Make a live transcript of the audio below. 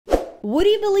Would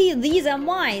you believe these are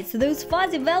mice? Those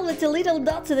fuzzy velvety little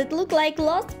dots that look like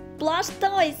lost plush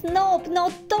toys? Nope,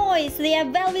 not toys, they are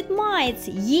velvet mites.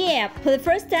 Yeah, for the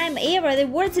first time ever the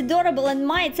words adorable and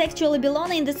mites actually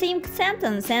belong in the same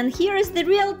sentence, and here is the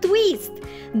real twist.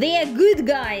 They are good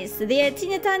guys. Their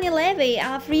teeny tiny larvae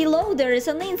are freeloaders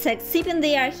on insects, sipping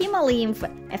their hemolymph,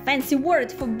 a fancy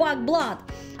word for bug blood.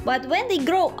 But when they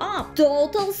grow up,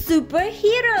 total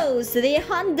superheroes. They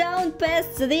hunt down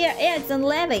pests, their eggs and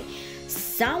larvae.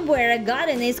 Somewhere a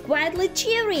garden is quietly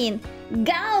cheering.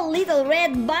 Go, little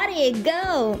red buddy,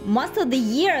 go! Most of the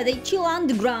year they chill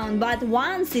underground, but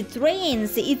once it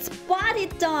rains, it's party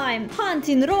time!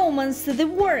 Hunting, romance, the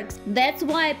works. That's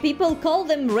why people call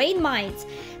them rain mites.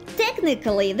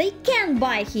 Technically, they can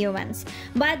bite humans.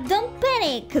 But don't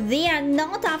panic, they are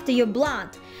not after your blood.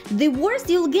 The worst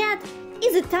you'll get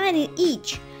is a tiny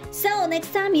itch. So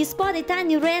next time you spot a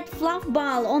tiny red fluff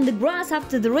ball on the grass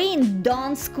after the rain,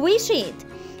 don't squish it.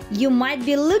 You might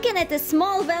be looking at a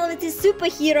small velvety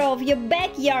superhero of your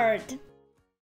backyard.